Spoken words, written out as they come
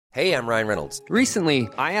Hey, I'm Ryan Reynolds. Recently,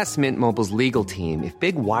 I asked Mint Mobile's legal team if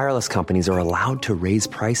big wireless companies are allowed to raise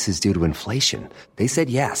prices due to inflation. They said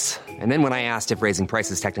yes. And then when I asked if raising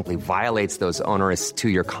prices technically violates those onerous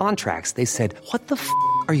two-year contracts, they said, "What the f***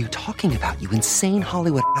 are you talking about, you insane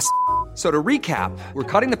Hollywood ass?" So to recap, we're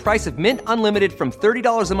cutting the price of Mint Unlimited from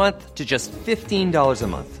 $30 a month to just $15 a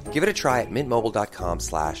month. Give it a try at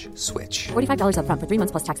mintmobile.com/switch. $45 up front for 3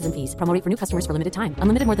 months plus taxes and fees. Promo rate for new customers for limited time.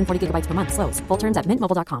 Unlimited more than 40 gigabytes per month. Slows full terms at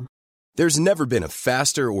mintmobile.com. There's never been a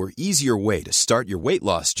faster or easier way to start your weight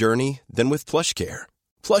loss journey than with PlushCare.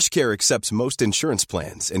 PlushCare accepts most insurance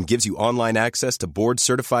plans and gives you online access to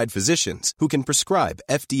board-certified physicians who can prescribe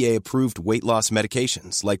FDA-approved weight loss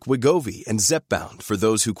medications like Wegovy and Zepbound for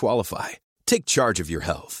those who qualify. Take charge of your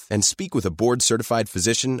health and speak with a board-certified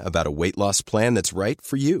physician about a weight loss plan that's right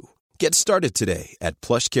for you. Get started today at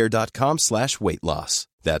plushcare.com/weight loss.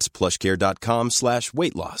 That's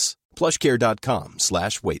plushcare.com/weight loss.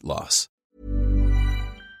 plushcare.com/weight loss.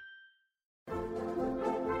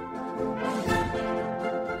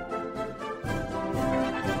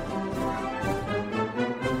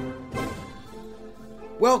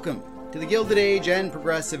 Welcome to the Gilded Age and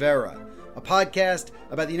Progressive Era, a podcast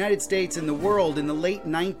about the United States and the world in the late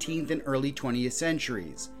 19th and early 20th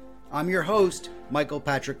centuries. I'm your host, Michael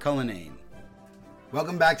Patrick Cullinane.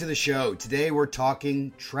 Welcome back to the show. Today we're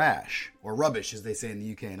talking trash, or rubbish as they say in the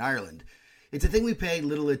UK and Ireland. It's a thing we pay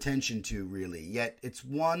little attention to, really, yet it's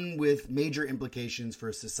one with major implications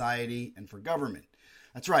for society and for government.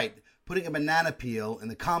 That's right, putting a banana peel in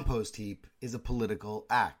the compost heap is a political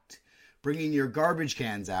act. Bringing your garbage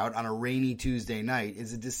cans out on a rainy Tuesday night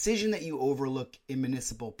is a decision that you overlook in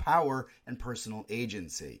municipal power and personal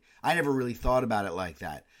agency. I never really thought about it like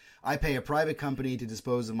that. I pay a private company to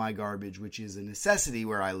dispose of my garbage, which is a necessity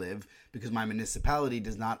where I live because my municipality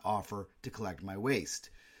does not offer to collect my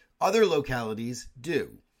waste. Other localities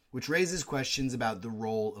do, which raises questions about the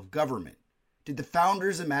role of government. Did the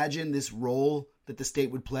founders imagine this role that the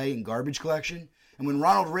state would play in garbage collection? And when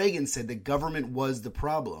Ronald Reagan said that government was the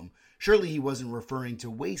problem, surely he wasn't referring to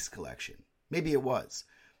waste collection. Maybe it was.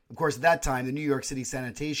 Of course, at that time, the New York City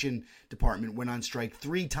Sanitation Department went on strike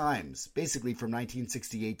 3 times, basically from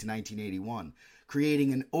 1968 to 1981,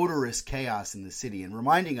 creating an odorous chaos in the city and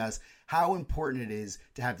reminding us how important it is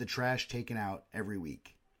to have the trash taken out every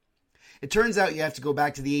week. It turns out you have to go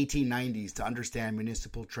back to the 1890s to understand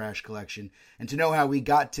municipal trash collection and to know how we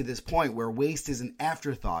got to this point where waste is an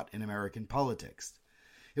afterthought in American politics.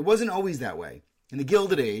 It wasn't always that way. In the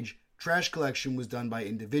Gilded Age, trash collection was done by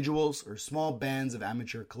individuals or small bands of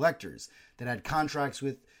amateur collectors that had contracts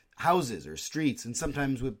with houses or streets and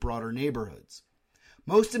sometimes with broader neighborhoods.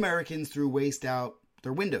 Most Americans threw waste out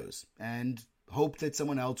their windows and hoped that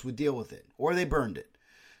someone else would deal with it, or they burned it.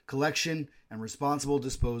 Collection and responsible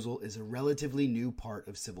disposal is a relatively new part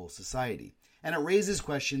of civil society, and it raises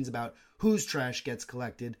questions about whose trash gets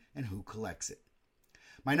collected and who collects it.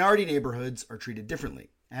 Minority neighborhoods are treated differently,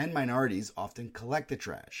 and minorities often collect the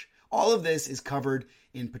trash. All of this is covered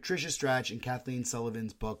in Patricia Strach and Kathleen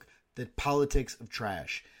Sullivan's book, The Politics of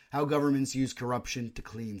Trash, How Governments Use Corruption to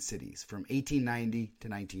Clean Cities, from 1890 to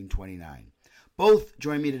 1929. Both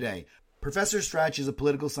join me today. Professor Strach is a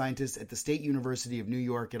political scientist at the State University of New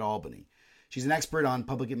York at Albany. She's an expert on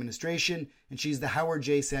public administration, and she's the Howard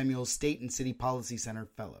J. Samuels State and City Policy Center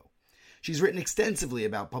Fellow. She's written extensively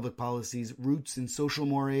about public policy's roots in social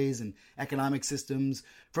mores and economic systems,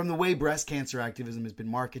 from the way breast cancer activism has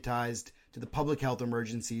been marketized to the public health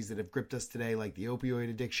emergencies that have gripped us today, like the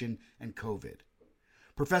opioid addiction and COVID.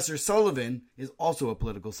 Professor Sullivan is also a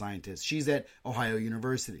political scientist. She's at Ohio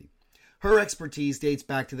University. Her expertise dates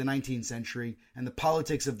back to the 19th century and the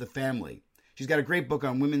politics of the family. She's got a great book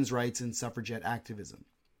on women's rights and suffragette activism.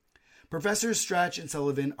 Professors Strach and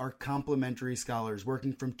Sullivan are complementary scholars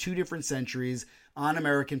working from 2 different centuries on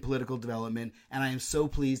American political development, and I am so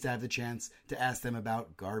pleased to have the chance to ask them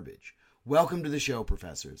about garbage. Welcome to the show,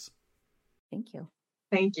 professors. Thank you.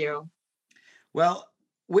 Thank you. Well,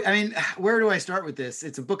 where do I start with this?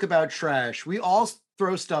 It's a book about trash. We all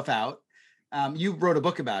throw stuff out. You wrote a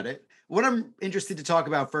book about it. What I'm interested to talk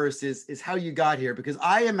about first is how you got here, because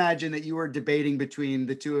I imagine that you were debating between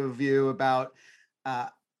the two of you about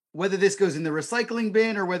whether this goes in the recycling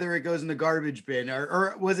bin or whether it goes in the garbage bin,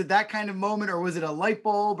 or was it that kind of moment, or was it a light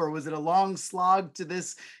bulb, or was it a long slog to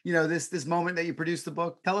this, this moment that you produced the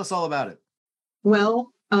book? Tell us all about it.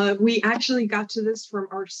 Well, we actually got to this from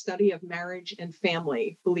our study of marriage and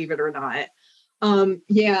family, believe it or not.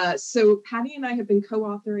 So Patty and I have been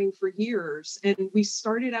co-authoring for years, and we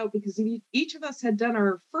started out because each of us had done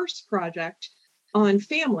our first project on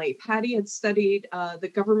family. Patty had studied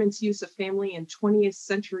the government's use of family in 20th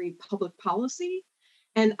century public policy,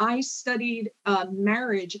 And I studied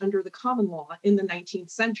marriage under the common law in the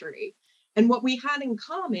 19th century. And what we had in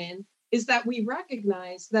common is that we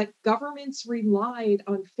recognized that governments relied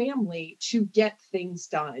on family to get things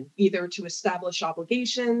done, either to establish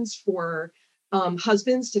obligations for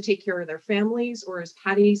husbands to take care of their families, or as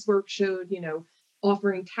Patty's work showed,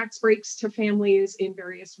 offering tax breaks to families in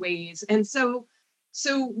various ways. And so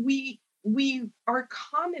our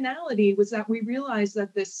commonality was that we realized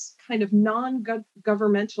that this kind of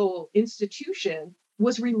non-governmental institution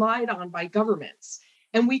was relied on by governments.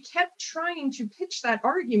 And we kept trying to pitch that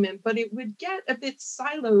argument, but it would get a bit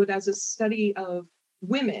siloed as a study of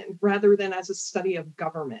women rather than as a study of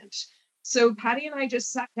government. So Patty and I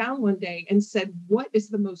just sat down one day and said, what is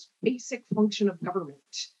the most basic function of government?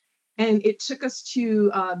 And it took us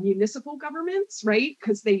to municipal governments, right?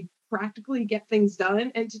 Because they practically get things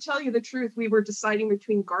done. And to tell you the truth, we were deciding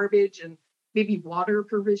between garbage and maybe water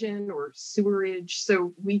provision or sewerage.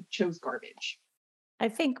 So we chose garbage. I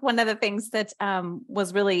think one of the things that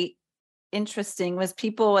was really interesting was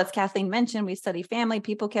people, as Kathleen mentioned, we study family.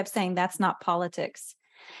 People kept saying that's not politics.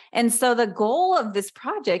 And so the goal of this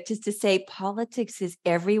project is to say politics is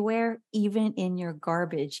everywhere, even in your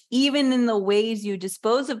garbage, even in the ways you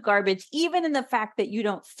dispose of garbage, even in the fact that you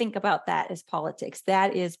don't think about that as politics.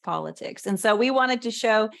 That is politics. And so we wanted to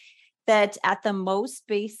show that at the most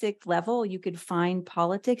basic level, you could find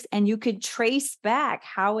politics and you could trace back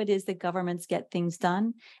how it is that governments get things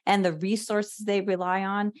done and the resources they rely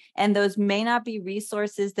on. And those may not be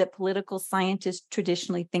resources that political scientists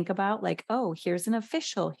traditionally think about, like, oh, here's an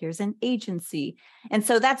official, here's an agency. And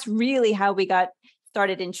so that's really how we got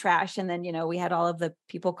started in trash. And then, we had all of the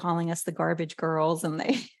people calling us the garbage girls and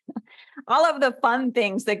all of the fun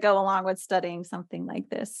things that go along with studying something like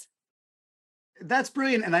this. That's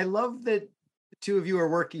brilliant. And I love that the two of you are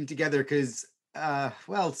working together because,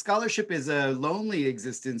 scholarship is a lonely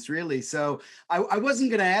existence, really. So I wasn't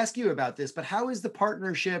going to ask you about this, but how is the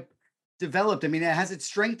partnership developed? I mean, has it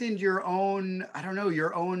strengthened your own,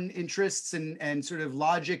 your own interests and sort of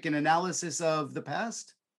logic and analysis of the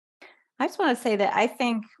past? I just want to say that I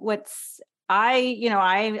think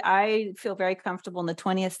I feel very comfortable in the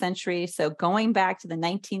 20th century. So going back to the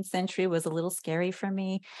 19th century was a little scary for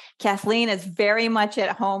me. Kathleen is very much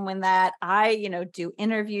at home in that. I, do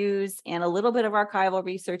interviews and a little bit of archival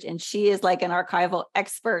research, and she is like an archival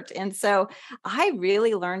expert. And so I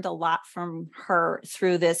really learned a lot from her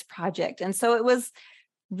through this project. And so it was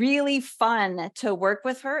really fun to work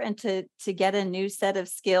with her and to get a new set of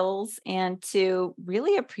skills and to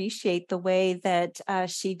really appreciate the way that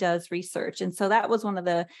she does research. And so that was one of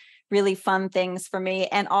the really fun things for me.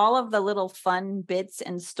 And all of the little fun bits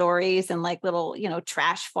and stories and like little,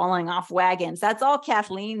 trash falling off wagons, that's all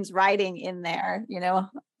Kathleen's writing in there,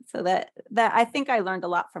 so that I think I learned a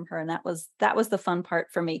lot from her. And that was the fun part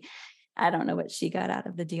for me. I don't know what she got out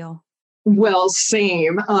of the deal. Well,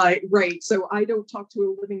 same. Right. So I don't talk to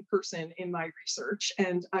a living person in my research,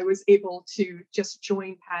 and I was able to just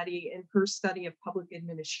join Patty in her study of public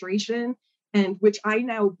administration, and which I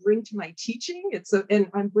now bring to my teaching.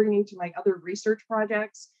 And I'm bringing to my other research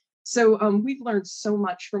projects. So we've learned so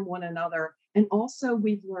much from one another, and also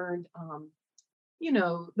we've learned,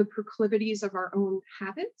 the proclivities of our own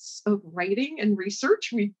habits of writing and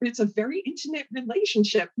research. It's a very intimate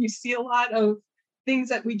relationship. You see a lot of things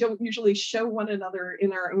that we don't usually show one another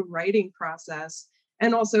in our own writing process.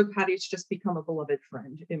 And also Patty's just become a beloved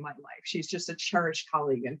friend in my life. She's just a cherished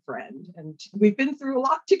colleague and friend. And we've been through a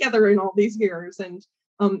lot together in all these years. And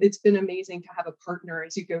it's been amazing to have a partner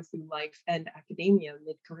as you go through life and academia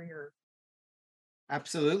mid-career.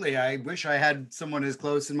 Absolutely. I wish I had someone as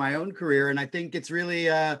close in my own career. And I think it's really,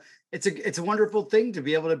 it's a wonderful thing to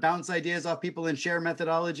be able to bounce ideas off people and share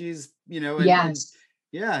methodologies, Yes.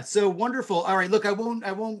 Yeah, so wonderful. All right, look, I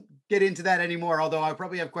won't get into that anymore, although I'll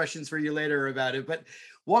probably have questions for you later about it. But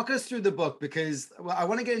walk us through the book because I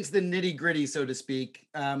want to get into the nitty-gritty, so to speak.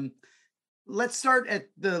 Let's start at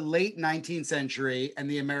the late 19th century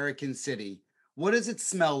and the American city. What does it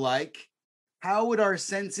smell like? How would our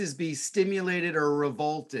senses be stimulated or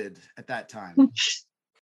revolted at that time?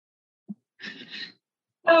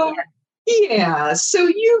 Yeah. So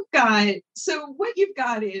what you've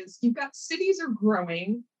got is you've got cities are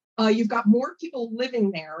growing. You've got more people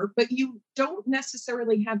living there, but you don't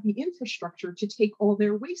necessarily have the infrastructure to take all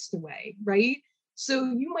their waste away, right? So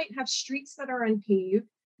you might have streets that are unpaved.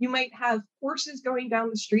 You might have horses going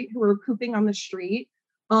down the street who are pooping on the street.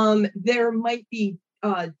 There might be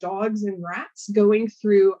dogs and rats going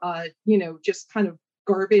through, just kind of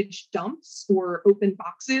garbage dumps or open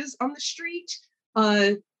boxes on the street.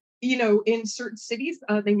 in certain cities,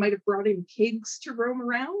 they might have brought in pigs to roam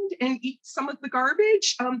around and eat some of the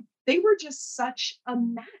garbage. They were just such a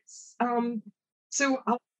mess. So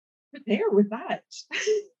I'll put there with that.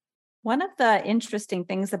 One of the interesting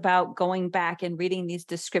things about going back and reading these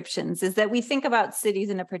descriptions is that we think about cities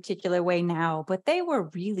in a particular way now, but they were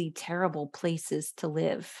really terrible places to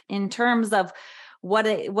live in terms of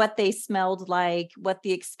what they smelled like, what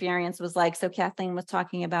the experience was like. So Kathleen was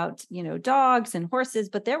talking about, dogs and horses,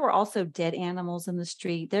 but there were also dead animals in the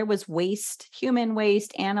street. There was waste, human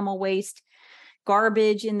waste, animal waste,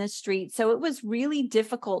 garbage in the street. So it was really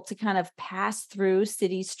difficult to kind of pass through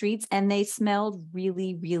city streets, and they smelled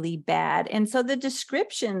really, really bad. And so the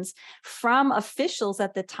descriptions from officials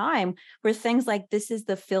at the time were things like, this is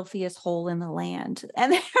the filthiest hole in the land.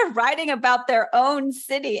 And they're writing about their own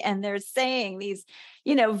city, and they're saying these,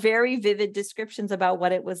 very vivid descriptions about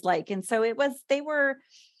what it was like. And so they were,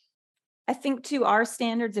 I think, to our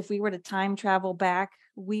standards, if we were to time travel back,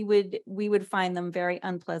 we would find them very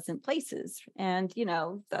unpleasant places. And,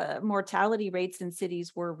 the mortality rates in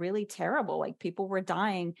cities were really terrible. Like, people were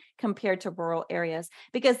dying compared to rural areas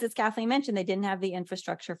because, as Kathleen mentioned, they didn't have the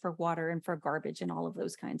infrastructure for water and for garbage and all of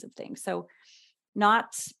those kinds of things. So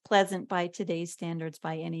not pleasant by today's standards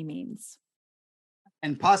by any means.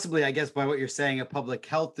 And possibly, I guess, by what you're saying, a public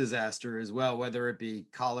health disaster as well, whether it be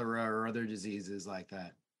cholera or other diseases like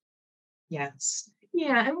that. Yes.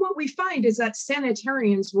 Yeah. And what we find is that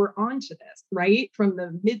sanitarians were onto this, right? From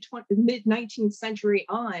the mid 19th century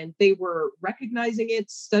on, they were recognizing it,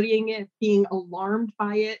 studying it, being alarmed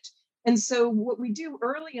by it. And so what we do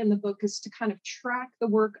early in the book is to kind of track the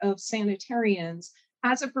work of sanitarians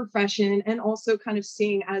as a profession, and also kind of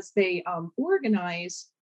seeing as they organize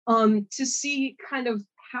to see kind of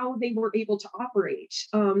how they were able to operate.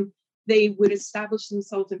 They would establish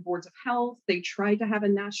themselves in boards of health. They tried to have a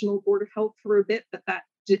national board of health for a bit, but that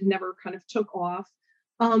never kind of took off.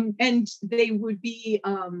 And they would be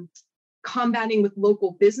combating with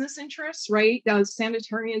local business interests, right?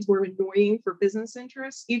 Sanitarians were annoying for business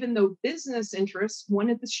interests, even though business interests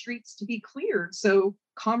wanted the streets to be cleared so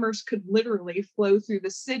commerce could literally flow through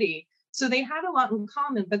the city. So they had a lot in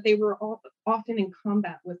common, but they were all often in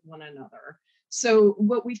combat with one another. So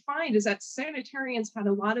what we find is that sanitarians had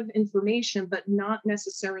a lot of information, but not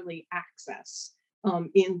necessarily access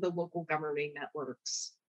in the local governing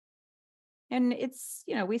networks. And it's,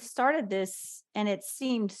 we started this and it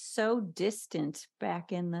seemed so distant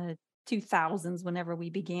back in the 2000s, whenever we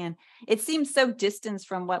began. It seems so distant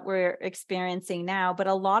from what we're experiencing now, but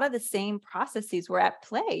a lot of the same processes were at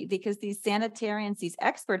play because these sanitarians, these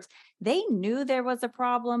experts, they knew there was a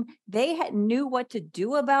problem. They knew what to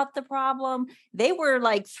do about the problem. They were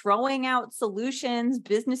like throwing out solutions.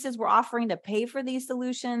 Businesses were offering to pay for these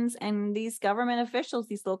solutions, and these government officials,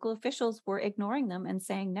 these local officials, were ignoring them and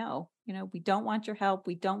saying, no, we don't want your help.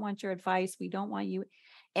 We don't want your advice. We don't want you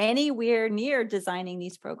anywhere near designing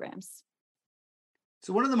these programs.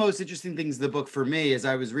 So one of the most interesting things in the book for me as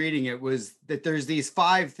I was reading it was that there's these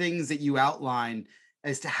 5 things that you outline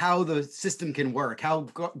as to how the system can work, how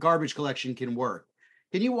garbage collection can work.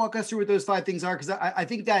 Can you walk us through what those 5 things are? Because I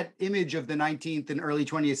think that image of the 19th and early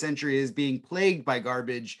 20th century is being plagued by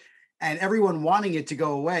garbage and everyone wanting it to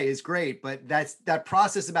go away is great, but that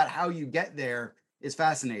process about how you get there is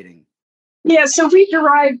fascinating. Yeah, so we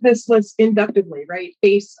derived this list inductively, right,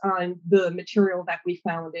 based on the material that we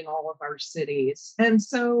found in all of our cities. And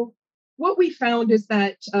so what we found is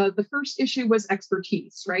that the first issue was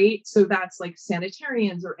expertise, right? So that's like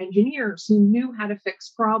sanitarians or engineers who knew how to fix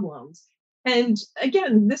problems. And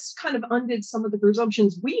again, this kind of undid some of the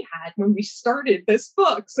presumptions we had when we started this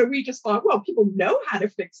book. So we just thought, well, people know how to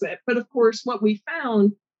fix it. But of course, what we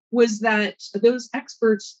found was that those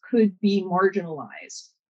experts could be marginalized.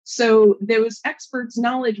 So those experts'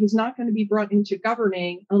 knowledge was not going to be brought into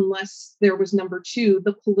governing unless there was, number 2,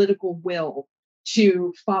 the political will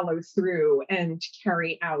to follow through and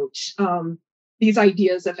carry out these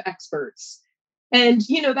ideas of experts. And,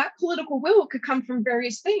 that political will could come from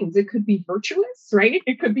various things. It could be virtuous, right?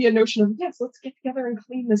 It could be a notion of, yes, let's get together and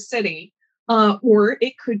clean the city. Or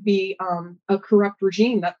it could be a corrupt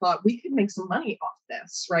regime that thought we could make some money off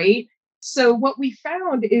this, right? So what we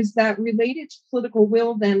found is that related to political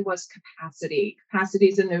will then was capacity. Capacity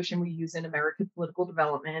is a notion we use in American political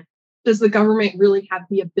development. Does the government really have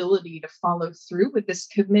the ability to follow through with this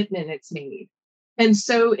commitment it's made? And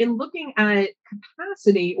so in looking at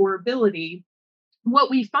capacity or ability,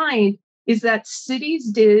 what we find is that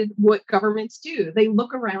cities did what governments do. They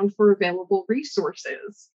look around for available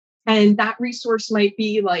resources. And that resource might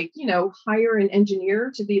be like, hire an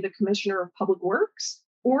engineer to be the commissioner of public works.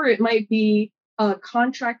 Or it might be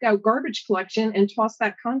contract out garbage collection and toss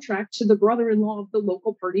that contract to the brother-in-law of the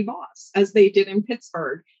local party boss, as they did in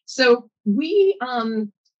Pittsburgh. So we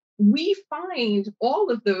find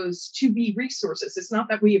all of those to be resources. It's not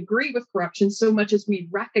that we agree with corruption so much as we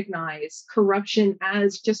recognize corruption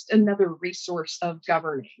as just another resource of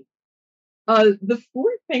governing. The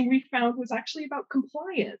fourth thing we found was actually about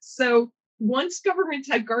compliance. So once governments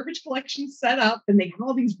had garbage collection set up and they had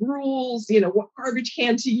all these rules, what garbage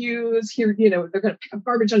can to use here, they're going to pick up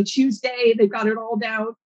garbage on Tuesday, they've got it all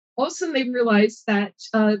down. All of a sudden they realized that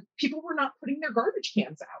people were not putting their garbage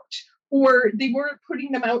cans out, or they weren't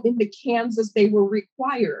putting them out in the cans as they were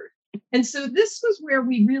required. And so this was where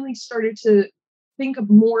we really started to think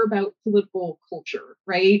more about political culture,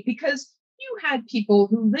 right? Because you had people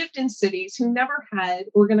who lived in cities who never had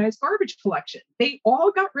organized garbage collection. They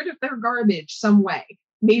all got rid of their garbage some way.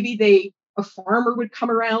 Maybe a farmer would come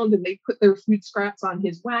around and they put their food scraps on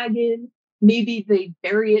his wagon. Maybe they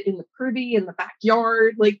bury it in the privy in the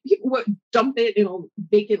backyard. Like people would dump it in a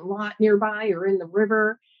vacant lot nearby or in the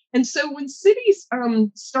river. And so when cities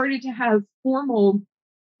started to have formal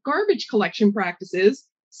garbage collection practices,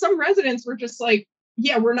 some residents were just like,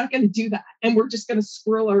 yeah, we're not going to do that. And we're just going to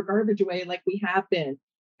squirrel our garbage away like we have been.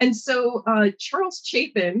 And so Charles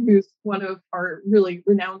Chapin, who's one of our really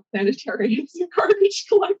renowned sanitarians in garbage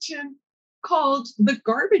collection, called the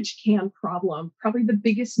garbage can problem probably the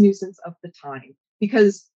biggest nuisance of the time,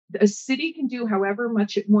 because a city can do however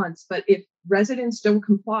much it wants, but if residents don't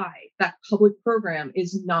comply, that public program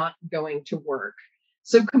is not going to work.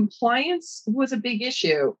 So compliance was a big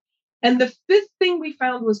issue. And the fifth thing we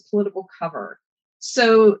found was political cover.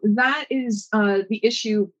 So that is the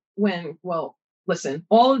issue when, listen,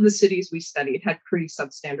 all of the cities we studied had pretty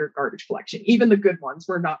substandard garbage collection. Even the good ones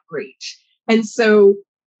were not great. And so,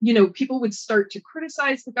 people would start to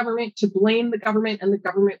criticize the government, to blame the government, and the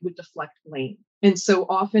government would deflect blame. And so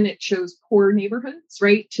often it chose poor neighborhoods,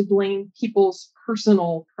 right, to blame people's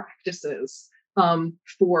personal practices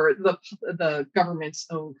for the government's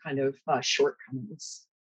own kind of shortcomings.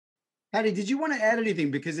 Patty, did you want to add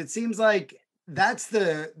anything? Because it seems like that's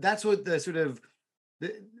what the sort of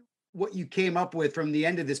what you came up with from the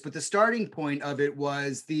end of this, but the starting point of it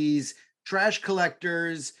was these trash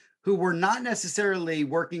collectors who were not necessarily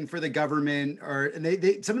working for the government, and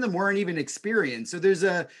they some of them weren't even experienced. So there's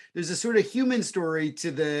a sort of human story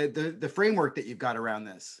to the framework that you've got around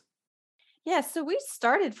this. Yeah, so we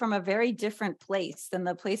started from a very different place than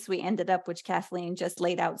the place we ended up, which Kathleen just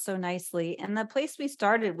laid out so nicely. And the place we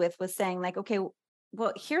started with was saying, like, okay,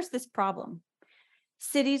 well, here's this problem.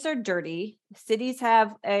 Cities are dirty. Cities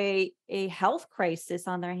have a health crisis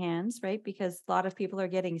on their hands, right? Because a lot of people are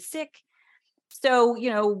getting sick. So,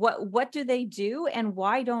 what do they do, and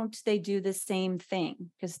why don't they do the same thing?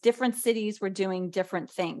 Because different cities were doing different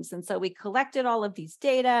things. And so we collected all of these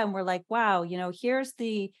data and we're like, wow, here's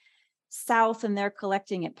the South and they're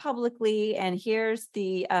collecting it publicly. And here's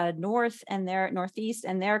the North and they're Northeast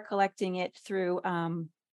and they're collecting it through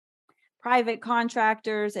private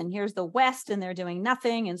contractors, and here's the West and they're doing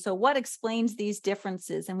nothing. And so what explains these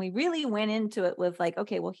differences? And we really went into it with like,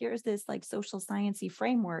 okay, well, here's this like social sciencey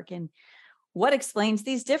framework and what explains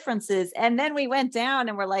these differences. And then we went down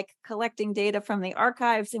and we're like collecting data from the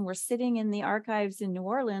archives, and we're sitting in the archives in New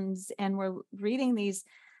Orleans and we're reading these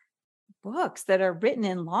books that are written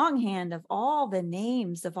in longhand of all the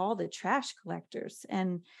names of all the trash collectors.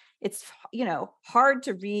 And it's, hard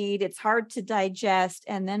to read. It's hard to digest.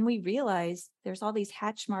 And then we realized there's all these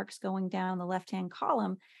hatch marks going down the left-hand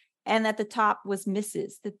column. And at the top was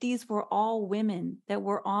Mrs., that these were all women that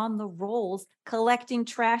were on the rolls collecting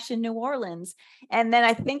trash in New Orleans. And then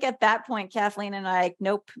I think at that point, Kathleen and I,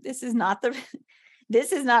 nope, we're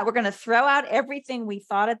going to throw out everything we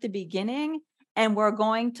thought at the beginning. And we're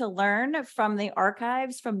going to learn from the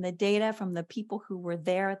archives, from the data, from the people who were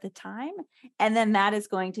there at the time. And then that is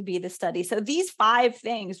going to be the study. So these 5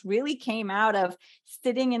 things really came out of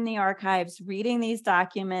sitting in the archives, reading these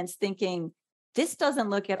documents, thinking, this doesn't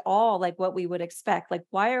look at all like what we would expect. Like,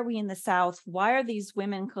 why are we in the South? Why are these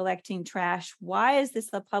women collecting trash? Why is this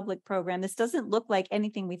a public program? This doesn't look like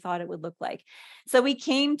anything we thought it would look like. So we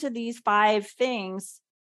came to these 5 things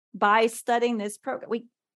by studying this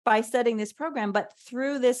program. But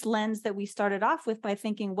through this lens that we started off with, by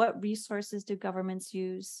thinking, what resources do governments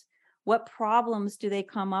use? What problems do they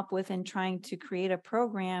come up with in trying to create a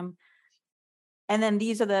program? And then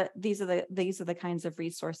these are the kinds of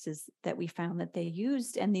resources that we found that they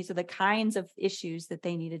used, and these are the kinds of issues that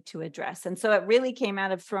they needed to address. And so it really came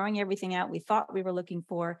out of throwing everything out we thought we were looking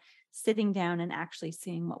for, sitting down and actually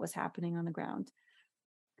seeing what was happening on the ground.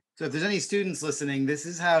 So if there's any students listening, this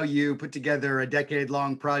is how you put together a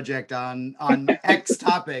decade-long project on X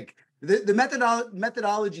topic. The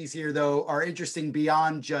methodologies here, though, are interesting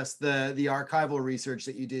beyond just the archival research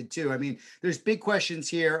that you did, too. I mean, there's big questions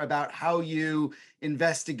here about how you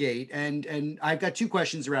investigate. And I've got two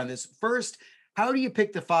questions around this. First, how do you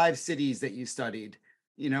pick the 5 cities that you studied?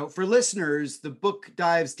 You know, for listeners, the book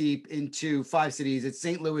dives deep into 5 cities. It's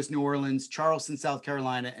St. Louis, New Orleans, Charleston, South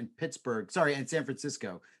Carolina, and and San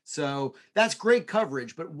Francisco. So that's great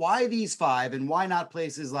coverage, but why these 5 and why not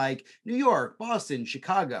places like New York, Boston,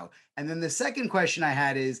 Chicago? And then the second question I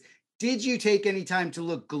had is, did you take any time to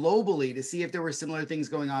look globally to see if there were similar things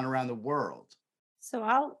going on around the world? So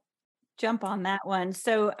I'll jump on that one.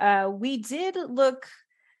 So we did look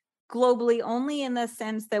globally only in the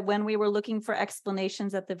sense that when we were looking for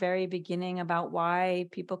explanations at the very beginning about why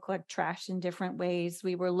people collect trash in different ways,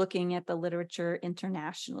 we were looking at the literature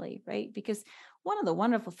internationally, right? Because one of the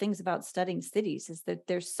wonderful things about studying cities is that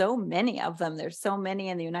there's so many of them. There's so many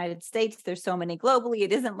in the United States. There's so many globally.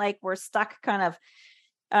 It isn't like we're stuck kind of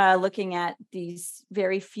looking at these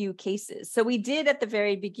very few cases. So we did at the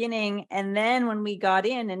very beginning. And then when we got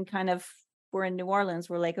in and kind of we're in New Orleans,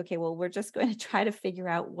 we're like, okay, well, we're just going to try to figure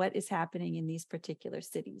out what is happening in these particular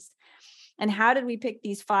cities. And how did we pick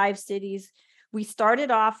these 5 cities? We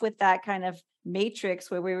started off with that kind of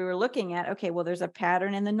matrix where we were looking at, okay, well, there's a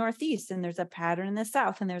pattern in the Northeast and there's a pattern in the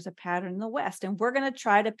South and there's a pattern in the West. And we're going to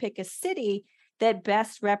try to pick a city that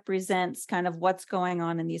best represents kind of what's going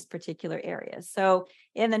on in these particular areas. So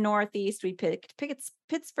in the Northeast, we picked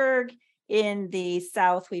Pittsburgh. In the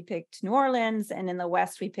South, we picked New Orleans, and in the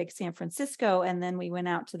West, we picked San Francisco, and then we went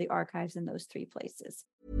out to the archives in those 3 places.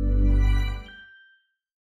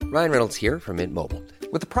 Ryan Reynolds here from Mint Mobile.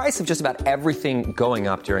 With the price of just about everything going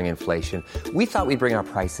up during inflation, we thought we'd bring our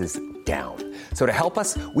prices down. So to help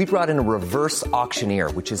us, we brought in a reverse auctioneer,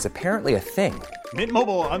 which is apparently a thing. Mint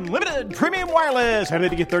Mobile Unlimited Premium Wireless. How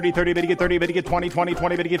to get 30, 30, bit to get 30, bit to get 20, 20,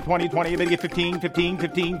 20, bit to get 20, 20, bit to get 15, 15,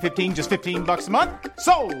 15, 15, just $15 a month?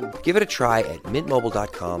 Sold! Give it a try at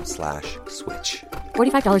mintmobile.com/switch.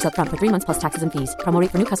 $45 up front for 3 months plus taxes and fees. Promo rate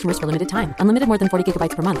for new customers for limited time. Unlimited more than 40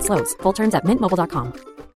 gigabytes per month. Slows full terms at mintmobile.com.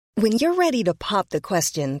 When you're ready to pop the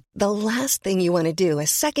question, the last thing you want to do is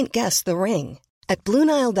second-guess the ring. At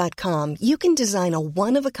BlueNile.com, you can design a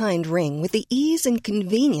one-of-a-kind ring with the ease and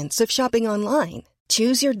convenience of shopping online.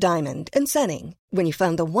 Choose your diamond and setting. When you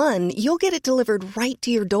find the one, you'll get it delivered right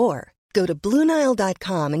to your door. Go to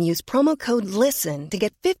BlueNile.com and use promo code LISTEN to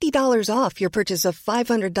get $50 off your purchase of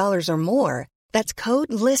 $500 or more. That's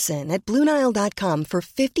code LISTEN at BlueNile.com for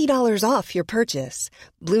 $50 off your purchase.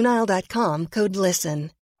 BlueNile.com, code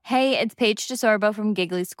LISTEN. Hey, it's Paige DeSorbo from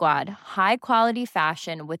Giggly Squad. High quality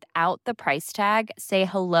fashion without the price tag. Say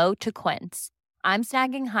hello to Quince. I'm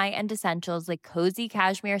snagging high-end essentials like cozy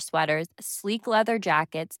cashmere sweaters, sleek leather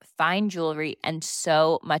jackets, fine jewelry, and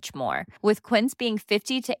so much more. With Quince being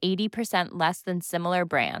 50 to 80% less than similar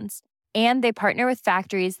brands. And they partner with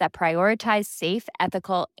factories that prioritize safe,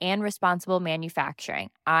 ethical, and responsible manufacturing.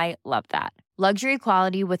 I love that. Luxury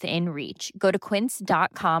quality within reach. Go to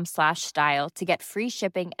quince.com/style to get free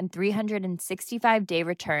shipping and 365-day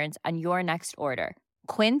returns on your next order.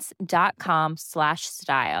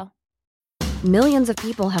 Quince.com/style. Millions of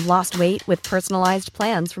people have lost weight with personalized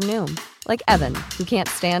plans from Noom. Like Evan, who can't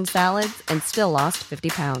stand salads and still lost 50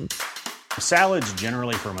 pounds. Salads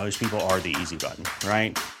generally for most people are the easy button,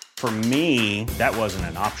 right? For me, that wasn't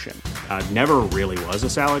an option. I never really was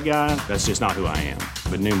a salad guy. That's just not who I am.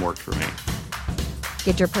 But Noom worked for me.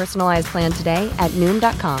 Get your personalized plan today at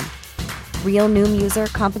Noom.com. Real Noom user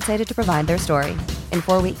compensated to provide their story. In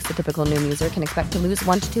 4 weeks, the typical Noom user can expect to lose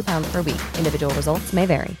 1 to 2 pounds per week. Individual results may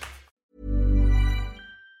vary.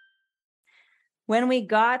 When we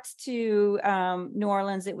got to New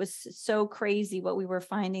Orleans, it was so crazy what we were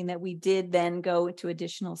finding that we did then go to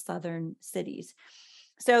additional southern cities.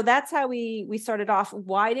 So that's how we started off.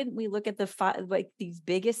 Why didn't we look at these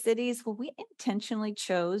biggest cities? Well, we intentionally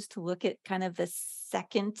chose to look at kind of the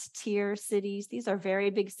second tier cities. These are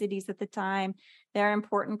very big cities at the time. They're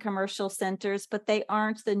important commercial centers, but they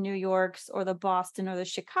aren't the New Yorks or the Boston or the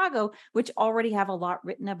Chicago, which already have a lot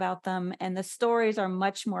written about them. And the stories are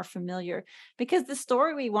much more familiar because the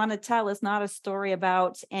story we want to tell is not a story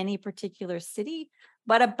about any particular city,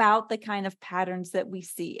 but about the kind of patterns that we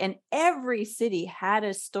see. And every city had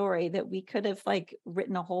a story that we could have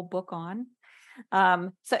written a whole book on.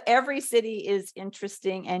 So every city is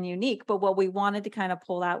interesting and unique, but what we wanted to kind of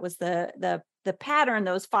pull out was the pattern,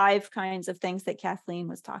 those 5 kinds of things that Kathleen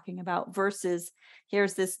was talking about versus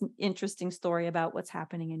here's this interesting story about what's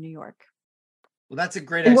happening in New York. Well, that's a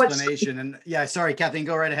great explanation. And yeah, sorry, Kathleen,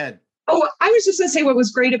 go right ahead. Oh, I was just going to say what was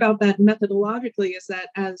great about that methodologically is that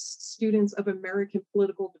as students of American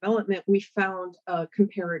political development, we found a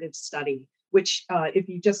comparative study, which if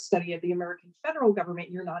you just study the American federal government,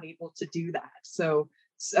 you're not able to do that. So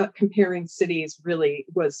comparing cities really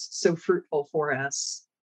was so fruitful for us.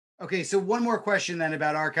 Okay, so one more question then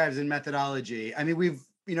about archives and methodology. I mean, we've,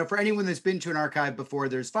 for anyone that's been to an archive before,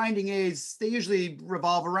 there's finding aids. They usually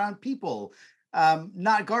revolve around people,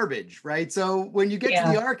 not garbage, right? So when you get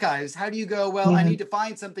to the archives, how do you go, well, I need to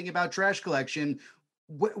find something about trash collection.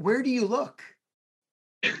 Where do you look?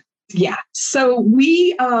 Yeah, so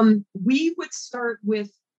we would start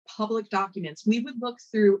with public documents. We would look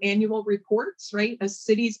through annual reports, right? A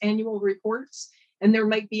city's annual reports, and there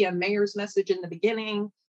might be a mayor's message in the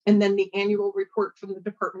beginning, and then the annual report from the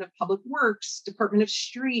Department of Public Works, Department of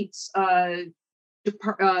Streets,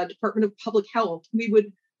 Department of Public Health. We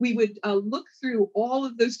would look through all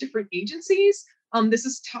of those different agencies. This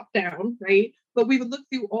is top down, right? But we would look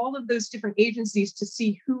through all of those different agencies to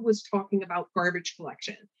see who was talking about garbage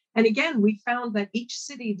collection. And again, we found that each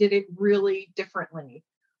city did it really differently.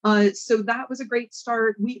 So that was a great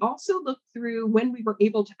start. We also looked through, when we were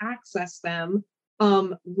able to access them,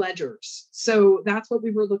 ledgers. So that's what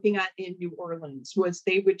we were looking at in New Orleans, was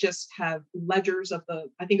they would just have ledgers of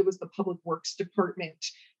I think it was the Public Works Department.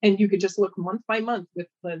 And you could just look month by month with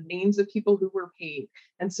the names of people who were paid.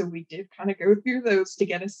 And so we did kind of go through those to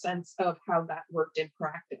get a sense of how that worked in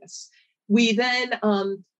practice. We then,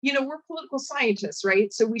 we're political scientists,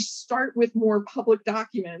 right? So we start with more public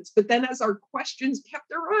documents, but then as our questions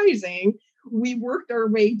kept arising, we worked our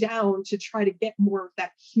way down to try to get more of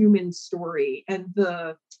that human story and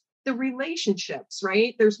the relationships,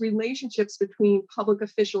 right? There's relationships between public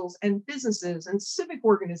officials and businesses and civic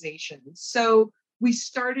organizations. So we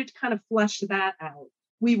started to kind of flesh that out.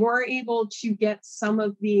 We were able to get some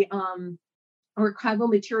of the archival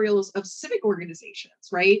materials of civic organizations,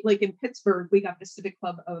 right? Like in Pittsburgh, we got the Civic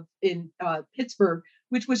Club in Pittsburgh,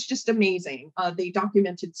 which was just amazing. They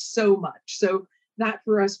documented so much. So that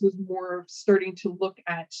for us was more starting to look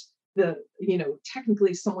at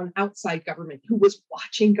technically someone outside government who was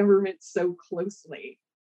watching government so closely.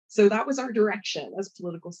 So that was our direction as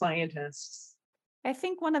political scientists. I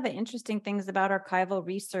think one of the interesting things about archival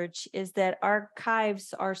research is that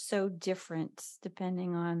archives are so different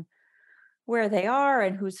depending on where they are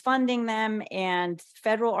and who's funding them. And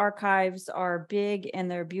federal archives are big and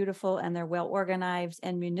they're beautiful and they're well organized,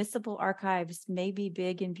 and municipal archives may be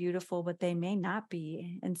big and beautiful, but they may not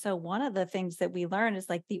be. And so one of the things that we learned is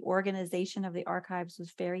like the organization of the archives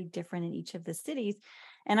was very different in each of the cities,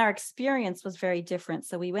 and our experience was very different.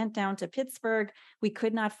 So we went down to Pittsburgh. We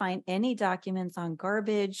could not find any documents on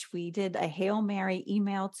garbage. We did a Hail Mary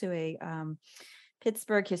email to a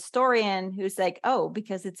Pittsburgh historian who's like, oh,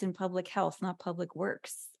 because it's in public health, not public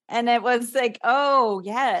works. And it was like, oh,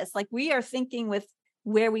 yes, like we are thinking with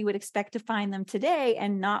where we would expect to find them today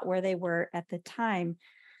and not where they were at the time.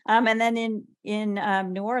 And then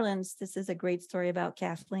in New Orleans, this is a great story about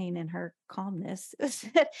Kathleen and her calmness.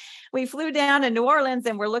 We flew down to New Orleans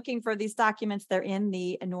and we're looking for these documents. They're in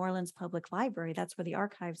the New Orleans Public Library. That's where the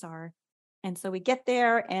archives are. And so we get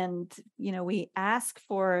there and, we ask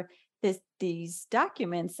for these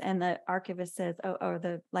documents, and the archivist says, or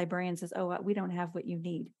the librarian says, we don't have what you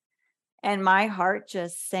need. And my heart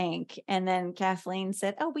just sank. And then Kathleen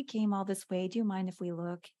said, we came all this way. Do you mind if we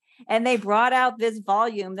look? And they brought out this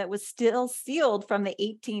volume that was still sealed from the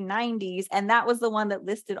 1890s. And that was the one that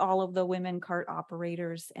listed all of the women cart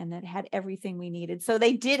operators and that had everything we needed. So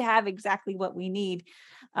they did have exactly what we need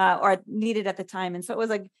or needed at the time. And so it was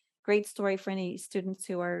a great story for any students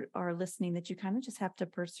who are listening, that you kind of just have to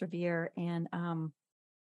persevere and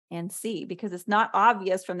see, because it's not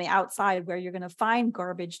obvious from the outside where you're going to find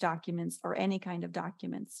garbage documents or any kind of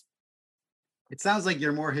documents. It sounds like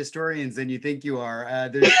you're more historians than you think you are.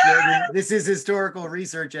 This is historical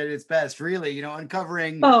research at its best, really,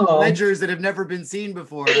 uncovering ledgers that have never been seen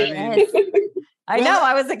before. I know,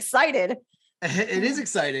 I was excited. It is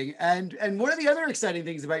exciting. And one of the other exciting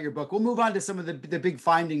things about your book, we'll move on to some of the big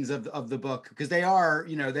findings of the book, because they are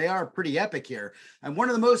pretty epic here. And one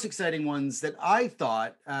of the most exciting ones that I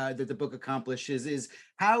thought that the book accomplishes is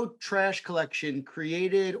how trash collection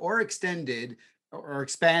created or extended or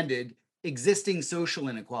expanded existing social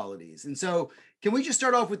inequalities. And so can we just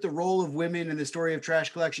start off with the role of women in the story of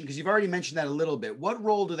trash collection? Because you've already mentioned that a little bit. What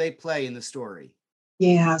role do they play in the story?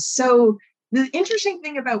 Yeah, so the interesting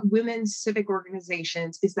thing about women's civic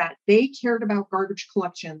organizations is that they cared about garbage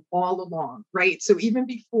collection all along, right? So even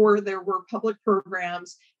before there were public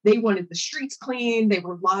programs, they wanted the streets clean, they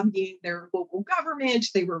were lobbying their local government,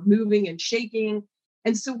 they were moving and shaking.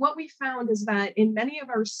 And so what we found is that in many of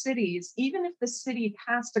our cities, even if the city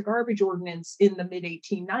passed a garbage ordinance in the mid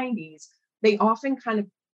 1890s, they often kind of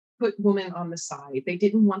put women on the side. They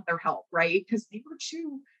didn't want their help, right? Because they were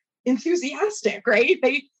too enthusiastic, right?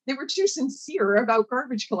 They were too sincere about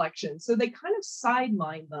garbage collection. So they kind of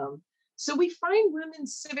sidelined them. So we find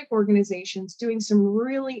women's civic organizations doing some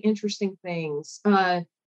really interesting things.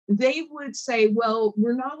 They would say, well,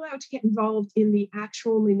 we're not allowed to get involved in the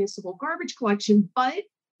actual municipal garbage collection, but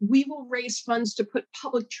we will raise funds to put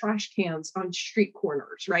public trash cans on street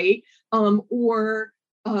corners, right? Or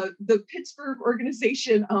the Pittsburgh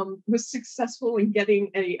organization was successful in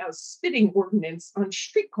getting a spitting ordinance on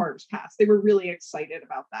streetcars passed. They were really excited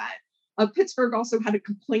about that. Pittsburgh also had a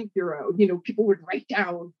complaint bureau. People would write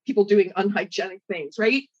down people doing unhygienic things,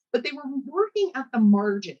 right? But they were working at the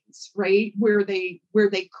margins, right, where they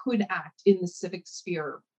could act in the civic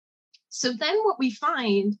sphere. So then what we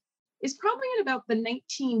find is probably in about the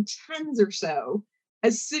 1910s or so,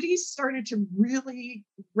 as cities started to really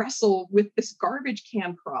wrestle with this garbage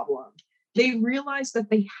can problem, they realized that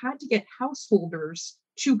they had to get householders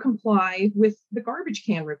to comply with the garbage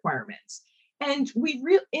can requirements. And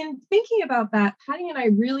in thinking about that, Patty and I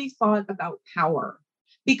really thought about power.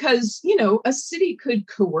 Because, a city could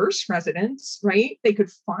coerce residents, right? They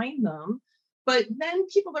could fine them, but then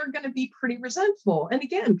people are going to be pretty resentful. And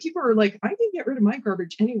again, people are like, I can get rid of my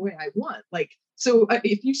garbage any way I want. So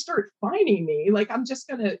if you start fining me,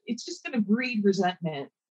 it's just going to breed resentment.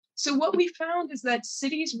 So what we found is that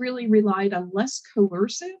cities really relied on less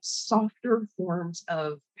coercive, softer forms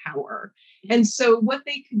of power. And so what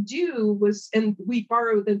they could do was, and we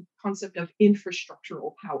borrow the concept of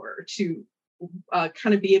infrastructural power to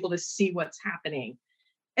kind of be able to see what's happening.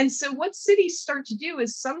 And so what cities start to do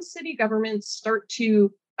is some city governments start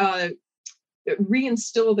to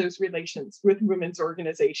reinstill those relations with women's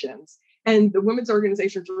organizations. And the women's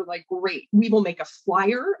organizations were like, great, we will make a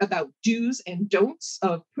flyer about do's and don'ts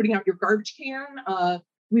of putting out your garbage can.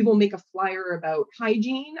 We will make a flyer about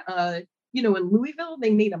hygiene. In Louisville,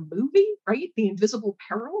 they made a movie, right? The Invisible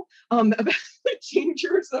Peril, about the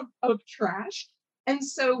dangers of trash. And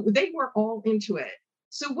so they were all into it.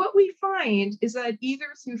 So what we find is that either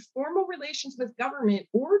through formal relations with government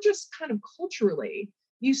or just kind of culturally,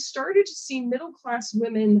 you started to see middle-class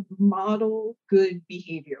women model good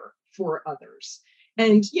behavior for others.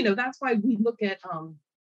 And, that's why we look at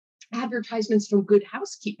advertisements from Good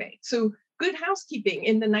Housekeeping. So Good Housekeeping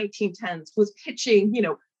in the 1910s was pitching,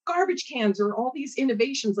 garbage cans or all these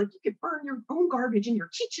innovations, like you could burn your own garbage in your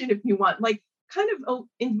kitchen if you want, kind of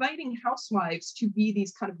inviting housewives to be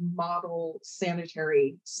these kind of model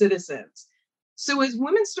sanitary citizens. So as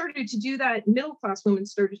women started to do that, middle-class women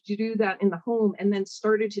started to do that in the home and then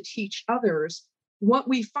started to teach others, what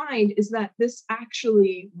we find is that this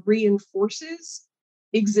actually reinforces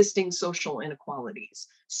existing social inequalities.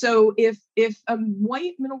 So if a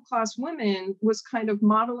white middle-class woman was kind of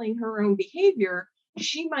modeling her own behavior,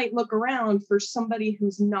 she might look around for somebody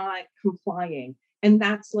who's not complying. And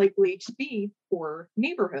that's likely to be poor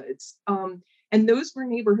neighborhoods. And those were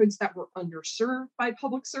neighborhoods that were underserved by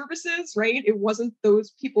public services, right? It wasn't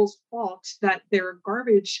those people's fault that their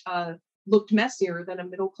garbage looked messier than a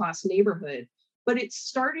middle-class neighborhood. But it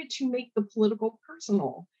started to make the political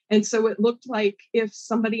personal. And so it looked like if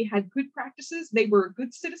somebody had good practices, they were a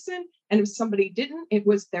good citizen. And if somebody didn't, it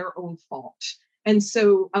was their own fault. And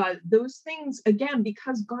so those things, again,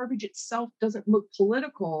 because garbage itself doesn't look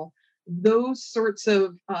political, those sorts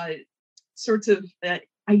of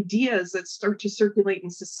ideas that start to circulate in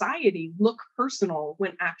society look personal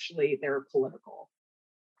when actually they're political.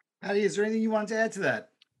 Patty, is there anything you wanted to add to that?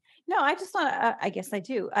 No, I just want to, I guess I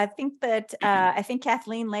do. I think that, I think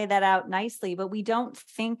Kathleen laid that out nicely, but we don't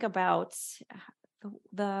think about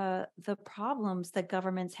the problems that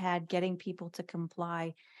governments had getting people to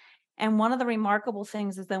comply. And one of the remarkable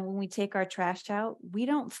things is that when we take our trash out, we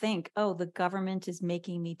don't think, oh, the government is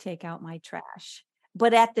making me take out my trash.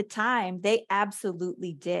 But at the time, they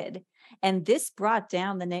absolutely did. And this brought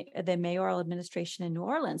down the mayoral administration in New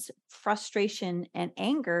Orleans, frustration and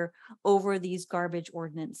anger over these garbage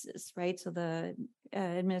ordinances, right? So the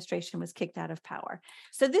administration was kicked out of power.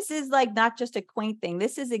 So this is not just a quaint thing.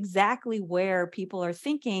 This is exactly where people are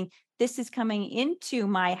thinking, this is coming into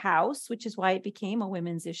my house, which is why it became a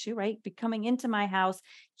women's issue, right? Coming into my house,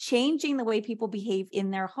 changing the way people behave in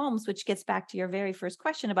their homes, which gets back to your very first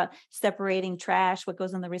question about separating trash, what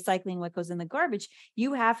goes in the recycling, what goes in the garbage.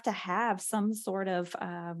 You have to have some sort of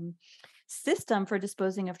system for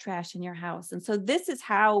disposing of trash in your house. And so this is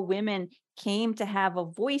how women came to have a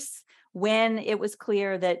voice when it was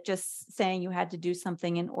clear that just saying you had to do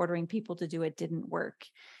something and ordering people to do it didn't work.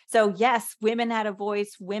 So yes, women had a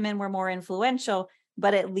voice, women were more influential,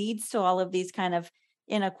 but it leads to all of these kind of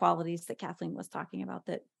inequalities that Kathleen was talking about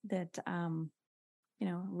that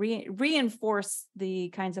reinforce the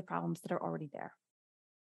kinds of problems that are already there.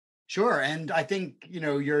 Sure. And I think,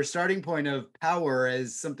 your starting point of power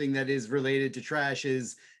as something that is related to trash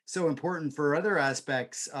is so important for other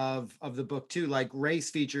aspects of the book too, like race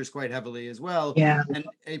features quite heavily as well. Yeah. And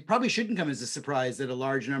it probably shouldn't come as a surprise that a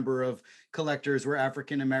large number of collectors were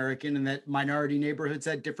African American and that minority neighborhoods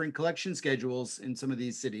had different collection schedules in some of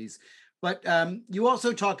these cities. But you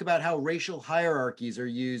also talk about how racial hierarchies are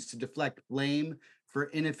used to deflect blame for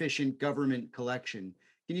inefficient government collection.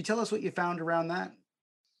 Can you tell us what you found around that?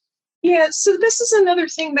 Yeah, so this is another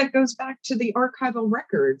thing that goes back to the archival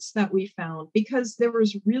records that we found, because there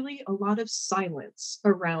was really a lot of silence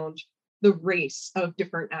around the race of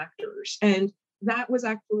different actors. And that was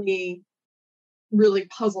actually really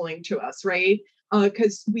puzzling to us, right?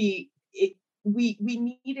 Because we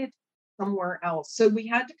needed somewhere else. So we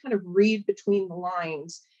had to kind of read between the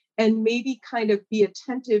lines and maybe kind of be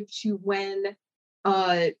attentive to when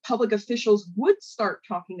public officials would start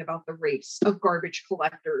talking about the race of garbage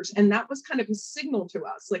collectors. And that was kind of a signal to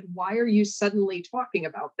us, like, why are you suddenly talking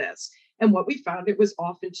about this? And what we found, it was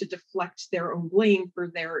often to deflect their own blame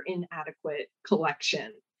for their inadequate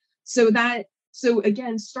collection. So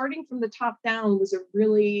again, starting from the top down was a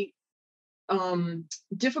really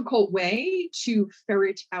difficult way to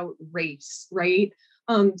ferret out race, right?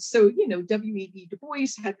 W.E.B. Du Bois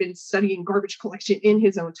had been studying garbage collection in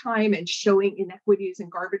his own time and showing inequities in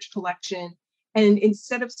garbage collection. And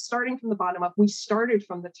instead of starting from the bottom up, we started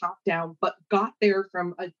from the top down, but got there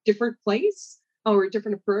from a different place or a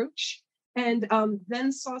different approach. And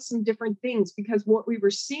then saw some different things, because what we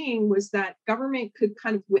were seeing was that government could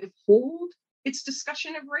kind of withhold its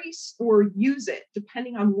discussion of race or use it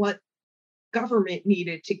depending on what government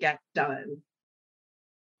needed to get done.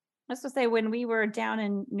 I was to say, when we were down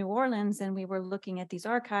in New Orleans and we were looking at these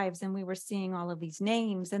archives and we were seeing all of these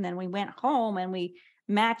names, and then we went home and we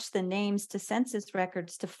matched the names to census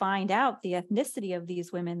records to find out the ethnicity of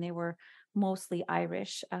these women. They were mostly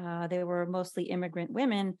Irish. They were mostly immigrant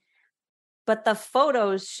women. But the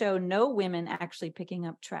photos show no women actually picking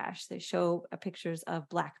up trash. They show pictures of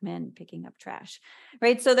Black men picking up trash,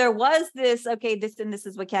 right? So there was this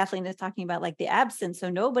is what Kathleen is talking about, like the absence. So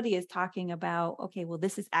nobody is talking about, okay, well,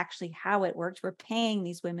 this is actually how it works. We're paying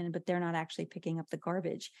these women, but they're not actually picking up the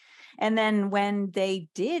garbage. And then when they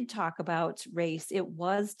did talk about race, it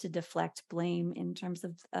was to deflect blame in terms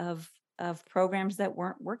of programs that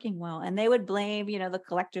weren't working well. And they would blame, the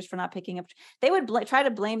collectors for not picking up. They would try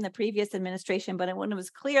to blame the previous administration, but when it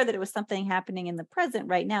was clear that it was something happening in the present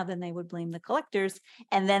right now, then they would blame the collectors.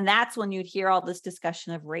 And then that's when you'd hear all this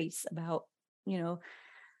discussion of race about,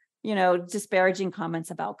 disparaging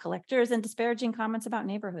comments about collectors and disparaging comments about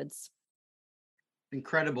neighborhoods.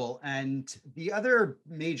 Incredible. And the other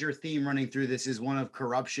major theme running through this is one of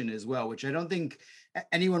corruption as well, which I don't think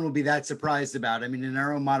anyone will be that surprised about. I mean, in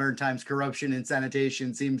our own modern times, corruption in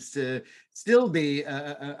sanitation seems to still be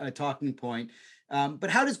a talking point. But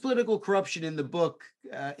how does political corruption in the book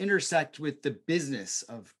intersect with the business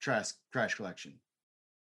of trash collection?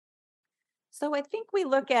 So I think we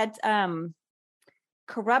look at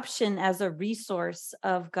corruption as a resource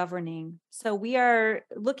of governing. So we are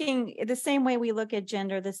looking the same way we look at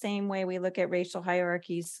gender, the same way we look at racial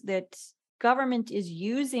hierarchies, that government is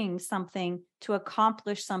using something to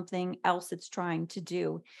accomplish something else it's trying to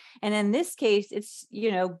do. And in this case, it's,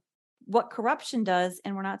 what corruption does,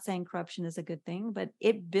 and we're not saying corruption is a good thing, but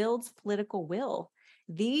it builds political will.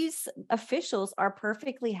 These officials are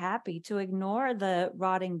perfectly happy to ignore the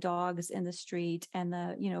rotting dogs in the street and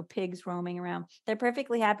the, pigs roaming around. They're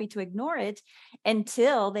perfectly happy to ignore it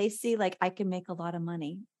until they see, like, I can make a lot of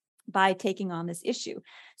money by taking on this issue.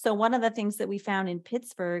 So one of the things that we found in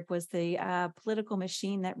Pittsburgh was the political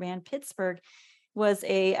machine that ran Pittsburgh was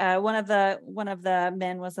one of the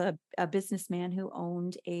men was a businessman who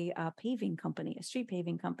owned a paving company, a street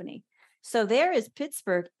paving company. So there is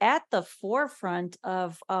Pittsburgh at the forefront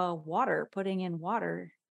of putting in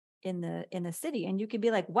water in the city. And you could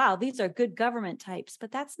be like, wow, these are good government types,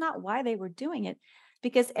 but that's not why they were doing it.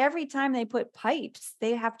 Because every time they put pipes,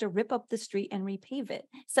 they have to rip up the street and repave it.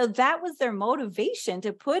 So that was their motivation.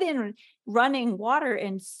 To put in running water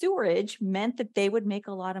and sewerage meant that they would make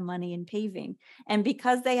a lot of money in paving. And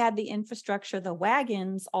because they had the infrastructure, the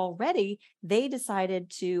wagons already, they decided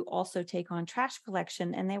to also take on trash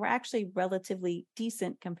collection. And they were actually relatively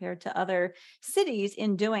decent compared to other cities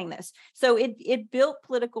in doing this. So it built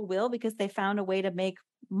political will because they found a way to make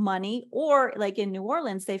money, or like in New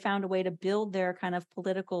Orleans, they found a way to build their kind of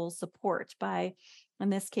political support by in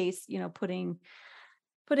this case, putting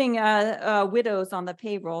widows on the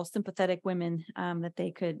payroll, sympathetic women that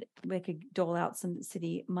they could dole out some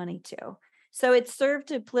city money to. So it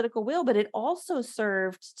served a political will, but it also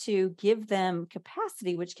served to give them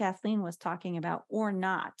capacity, which Kathleen was talking about, or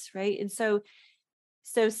not, right? And so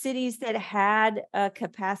cities that had a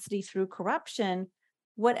capacity through corruption,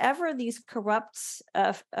 whatever these corrupt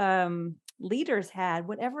leaders had,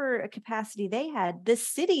 whatever capacity they had, the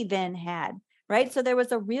city then had, right? So there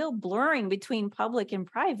was a real blurring between public and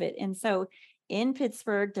private. And so in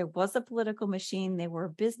Pittsburgh, there was a political machine. They were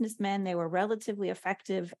businessmen. They were relatively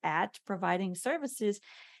effective at providing services.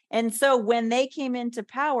 And so when they came into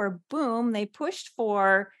power, boom, they pushed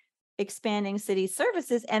for expanding city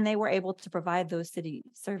services, and they were able to provide those city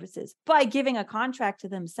services by giving a contract to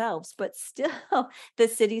themselves. But still, the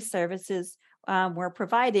city services were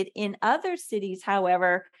provided. In other cities,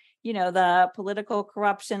 however, the political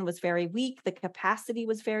corruption was very weak. The capacity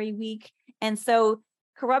was very weak. And so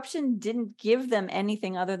corruption didn't give them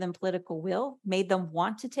anything other than political will, made them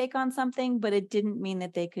want to take on something, but it didn't mean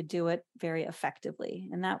that they could do it very effectively.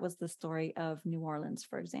 And that was the story of New Orleans,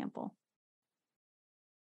 for example.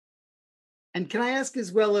 And can I ask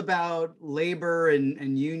as well about labor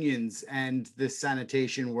and unions and the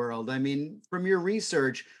sanitation world? I mean, from your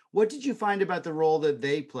research, what did you find about the role that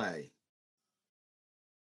they play?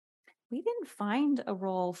 We didn't find a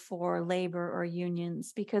role for labor or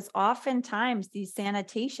unions because oftentimes these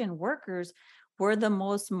sanitation workers were the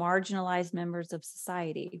most marginalized members of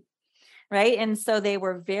society, right? And so they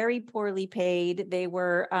were very poorly paid. They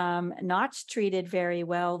were not treated very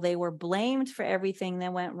well. They were blamed for everything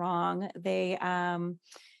that went wrong. They,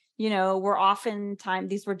 were oftentimes,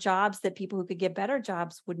 these were jobs that people who could get better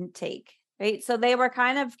jobs wouldn't take. Right. So they were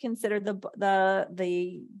kind of considered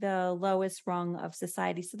the lowest rung of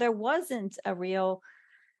society. So there wasn't a real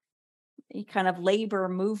kind of labor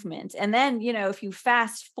movement. And then, if you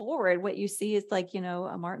fast forward, what you see is like,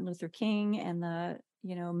 a Martin Luther King and the,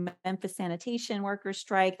 Memphis sanitation workers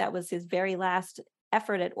strike. That was his very last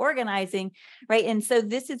effort at organizing. Right. And so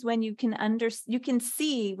this is when you can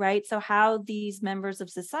see, right. So how these members of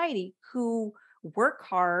society who work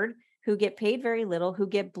hard, who get paid very little, who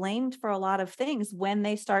get blamed for a lot of things, when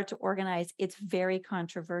they start to organize, it's very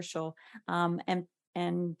controversial,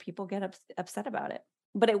 and people get upset about it.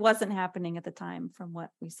 But it wasn't happening at the time from what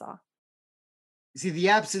we saw. See, the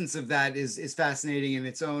absence of that is fascinating in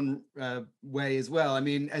its own way as well. I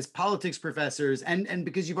mean, as politics professors, and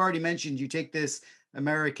because you've already mentioned you take this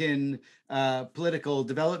American political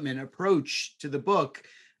development approach to the book,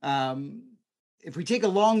 if we take a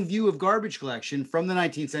long view of garbage collection from the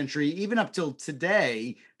 19th century, even up till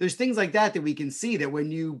today, there's things like that we can see that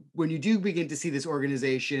when you do begin to see this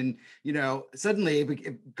organization,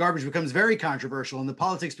 suddenly garbage becomes very controversial and the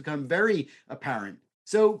politics become very apparent.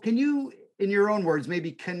 So can you, in your own words,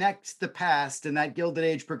 maybe connect the past and that Gilded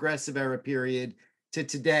Age progressive era period to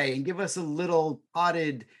today and give us a little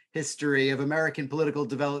potted history of American political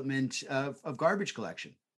development of garbage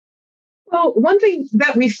collection? Well, one thing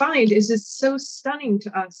that we find is it's so stunning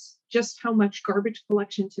to us just how much garbage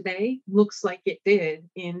collection today looks like it did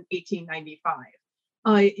in 1895.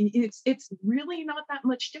 It's really not that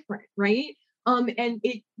much different, right? And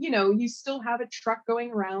it, you still have a truck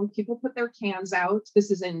going around. People put their cans out. This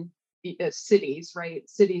is in cities, right?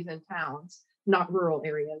 Cities and towns, not rural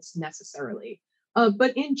areas necessarily.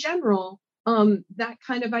 But in general, that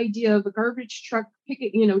kind of idea of a garbage truck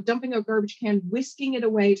dumping a garbage can, whisking it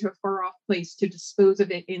away to a far off place to dispose of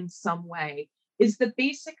it in some way is the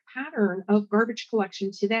basic pattern of garbage collection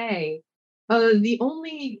today. The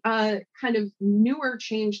only kind of newer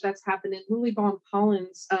change that's happened, and Lillibaum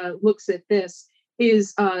Collins looks at this,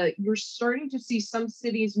 is you're starting to see some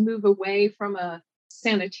cities move away from a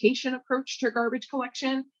sanitation approach to garbage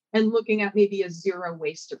collection and looking at maybe a zero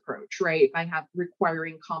waste approach, right? I have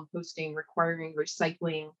requiring composting, requiring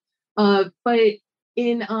recycling. But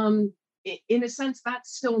in a sense,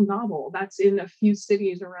 that's still novel. That's in a few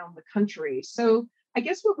cities around the country. So I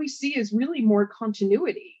guess what we see is really more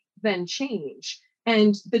continuity than change.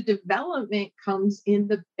 And the development comes in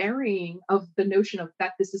the burying of the notion of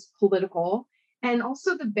that this is political, and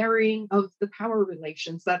also the burying of the power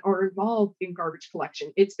relations that are involved in garbage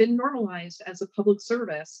collection. It's been normalized as a public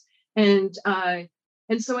service. And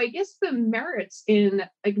so I guess the merits in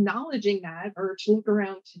acknowledging that are to look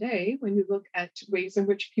around today when you look at ways in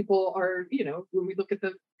which people are, when we look at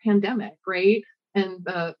the pandemic, right? And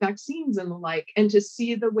the vaccines and the like, and to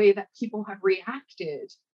see the way that people have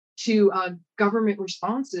reacted to government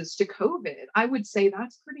responses to COVID, I would say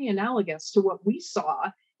that's pretty analogous to what we saw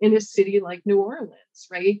in a city like New Orleans,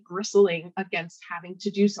 right? Bristling against having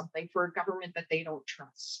to do something for a government that they don't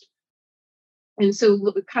trust. And so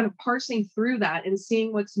kind of parsing through that and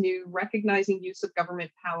seeing what's new, recognizing use of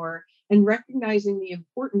government power, and recognizing the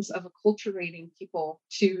importance of acculturating people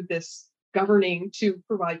to this governing to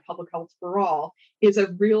provide public health for all is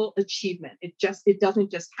a real achievement. It doesn't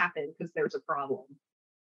just happen because there's a problem.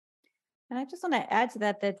 And I just want to add to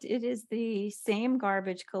that it is the same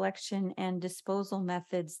garbage collection and disposal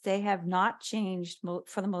methods. They have not changed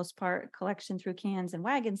for the most part, collection through cans and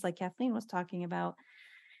wagons like Kathleen was talking about,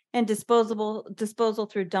 and disposal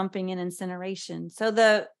through dumping and incineration. So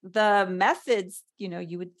the methods,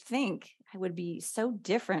 you would think would be so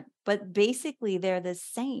different, but basically they're the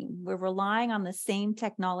same. We're relying on the same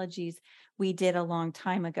technologies we did a long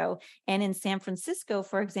time ago. And in San Francisco,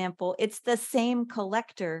 for example, it's the same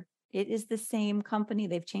collector. It is the same company.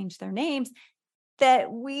 They've changed their names that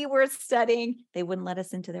we were studying. They wouldn't let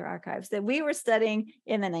us into their archives, that we were studying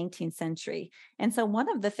in the 19th century. And so one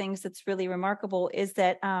of the things that's really remarkable is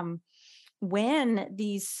that when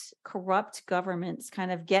these corrupt governments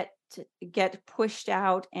kind of get pushed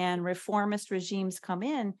out and reformist regimes come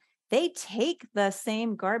in, they take the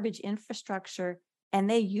same garbage infrastructure and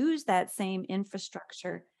they use that same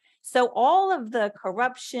infrastructure. So all of the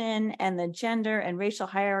corruption and the gender and racial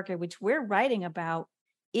hierarchy, which we're writing about,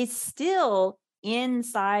 is still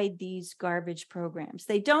inside these garbage programs.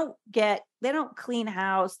 They don't clean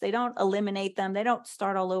house, they don't eliminate them, they don't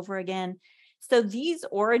start all over again. So these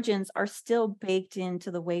origins are still baked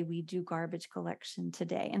into the way we do garbage collection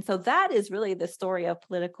today. And so that is really the story of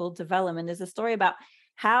political development, is a story about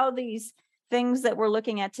how these things that we're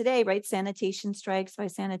looking at today, right? Sanitation strikes by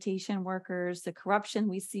sanitation workers, the corruption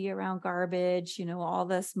we see around garbage, all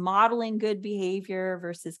this modeling good behavior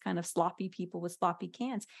versus kind of sloppy people with sloppy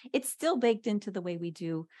cans. It's still baked into the way we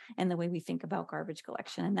do and the way we think about garbage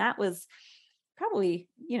collection. And that was probably,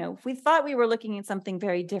 we thought we were looking at something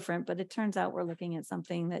very different, but it turns out we're looking at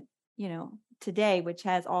something that, today, which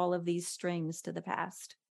has all of these strings to the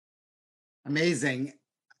past. Amazing.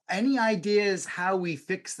 Any ideas how we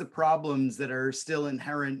fix the problems that are still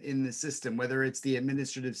inherent in the system, whether it's the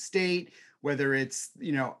administrative state, whether it's,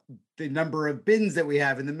 the number of bins that we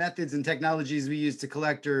have and the methods and technologies we use to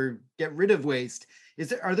collect or get rid of waste?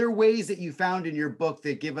 Are there ways that you found in your book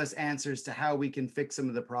that give us answers to how we can fix some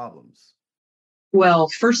of the problems? Well,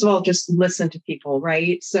 first of all, just listen to people,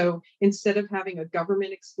 right? So instead of having a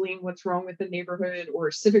government explain what's wrong with the neighborhood or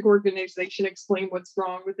a civic organization explain what's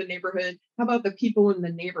wrong with the neighborhood, how about the people in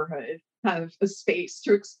the neighborhood have a space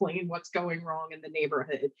to explain what's going wrong in the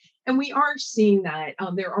neighborhood? And we are seeing that.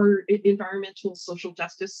 There are environmental social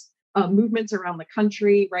justice movements around the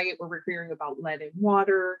country, right? Where we're hearing about lead in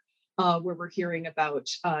water, where we're hearing about,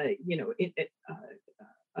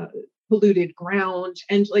 polluted ground,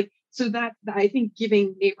 and so that I think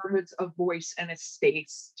giving neighborhoods a voice and a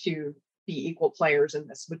space to be equal players in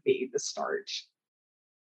this would be the start.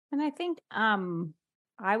 And I think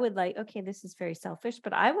I would this is very selfish,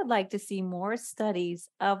 but I would like to see more studies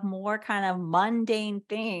of more kind of mundane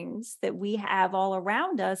things that we have all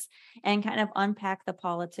around us and kind of unpack the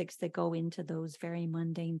politics that go into those very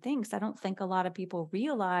mundane things. I don't think a lot of people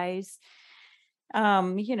realize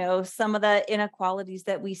some of the inequalities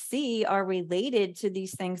that we see are related to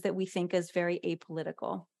these things that we think is very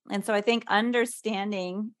apolitical. And so I think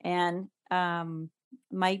understanding and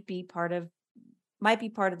might be part of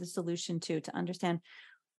the solution too, to understand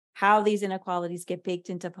how these inequalities get baked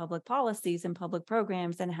into public policies and public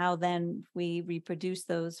programs, and how then we reproduce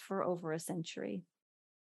those for over a century.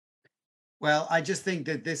 Well, I just think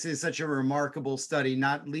that this is such a remarkable study,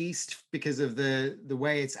 not least because of the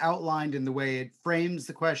way it's outlined and the way it frames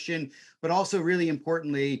the question, but also really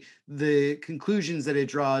importantly, the conclusions that it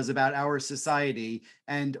draws about our society.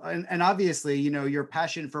 And obviously, your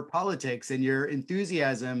passion for politics and your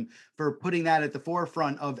enthusiasm for putting that at the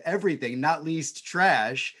forefront of everything, not least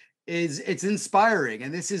trash, it's inspiring.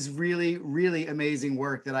 And this is really, really amazing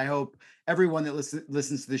work that I hope everyone that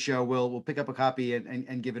listens to the show will pick up a copy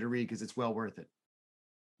and give it a read, because it's well worth it.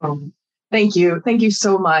 Thank you. Thank you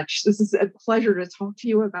so much. This is a pleasure to talk to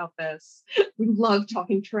you about this. We love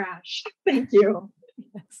talking trash. Thank you.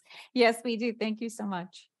 Yes, we do. Thank you so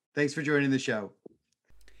much. Thanks for joining the show.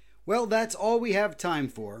 Well, that's all we have time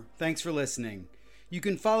for. Thanks for listening. You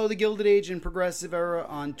can follow the Gilded Age and Progressive Era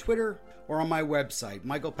on Twitter or on my website,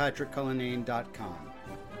 michaelpatrickcullinane.com.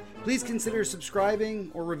 Please consider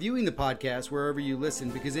subscribing or reviewing the podcast wherever you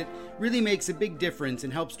listen, because it really makes a big difference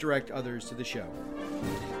and helps direct others to the show.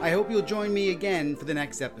 I hope you'll join me again for the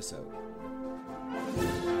next episode.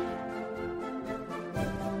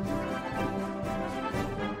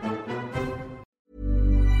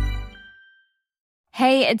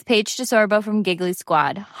 Hey, it's Paige DeSorbo from Giggly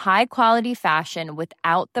Squad. High quality fashion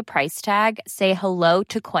without the price tag. Say hello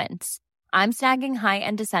to Quince. I'm snagging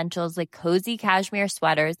high-end essentials like cozy cashmere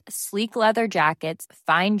sweaters, sleek leather jackets,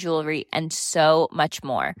 fine jewelry, and so much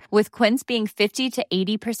more. With Quince being 50 to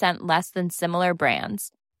 80% less than similar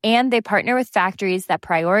brands. And they partner with factories that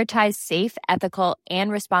prioritize safe, ethical,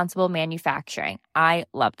 and responsible manufacturing. I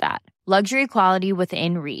love that. Luxury quality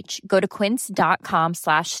within reach. Go to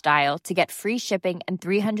quince.com/style to get free shipping and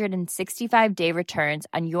 365-day returns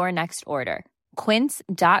on your next order.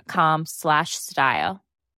 Quince.com/style.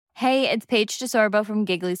 Hey, it's Paige DeSorbo from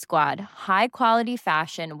Giggly Squad. High quality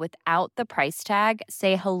fashion without the price tag.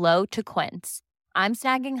 Say hello to Quince. I'm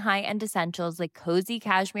snagging high-end essentials like cozy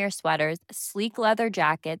cashmere sweaters, sleek leather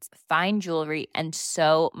jackets, fine jewelry, and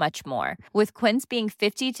so much more. With Quince being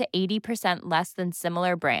 50 to 80% less than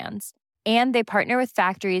similar brands. And they partner with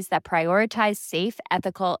factories that prioritize safe,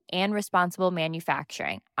 ethical, and responsible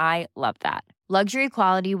manufacturing. I love that. Luxury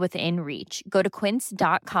quality within reach. Go to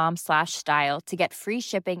quince.com/style to get free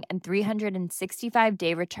shipping and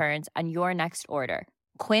 365-day returns on your next order.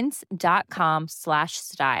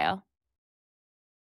 Quince.com/style.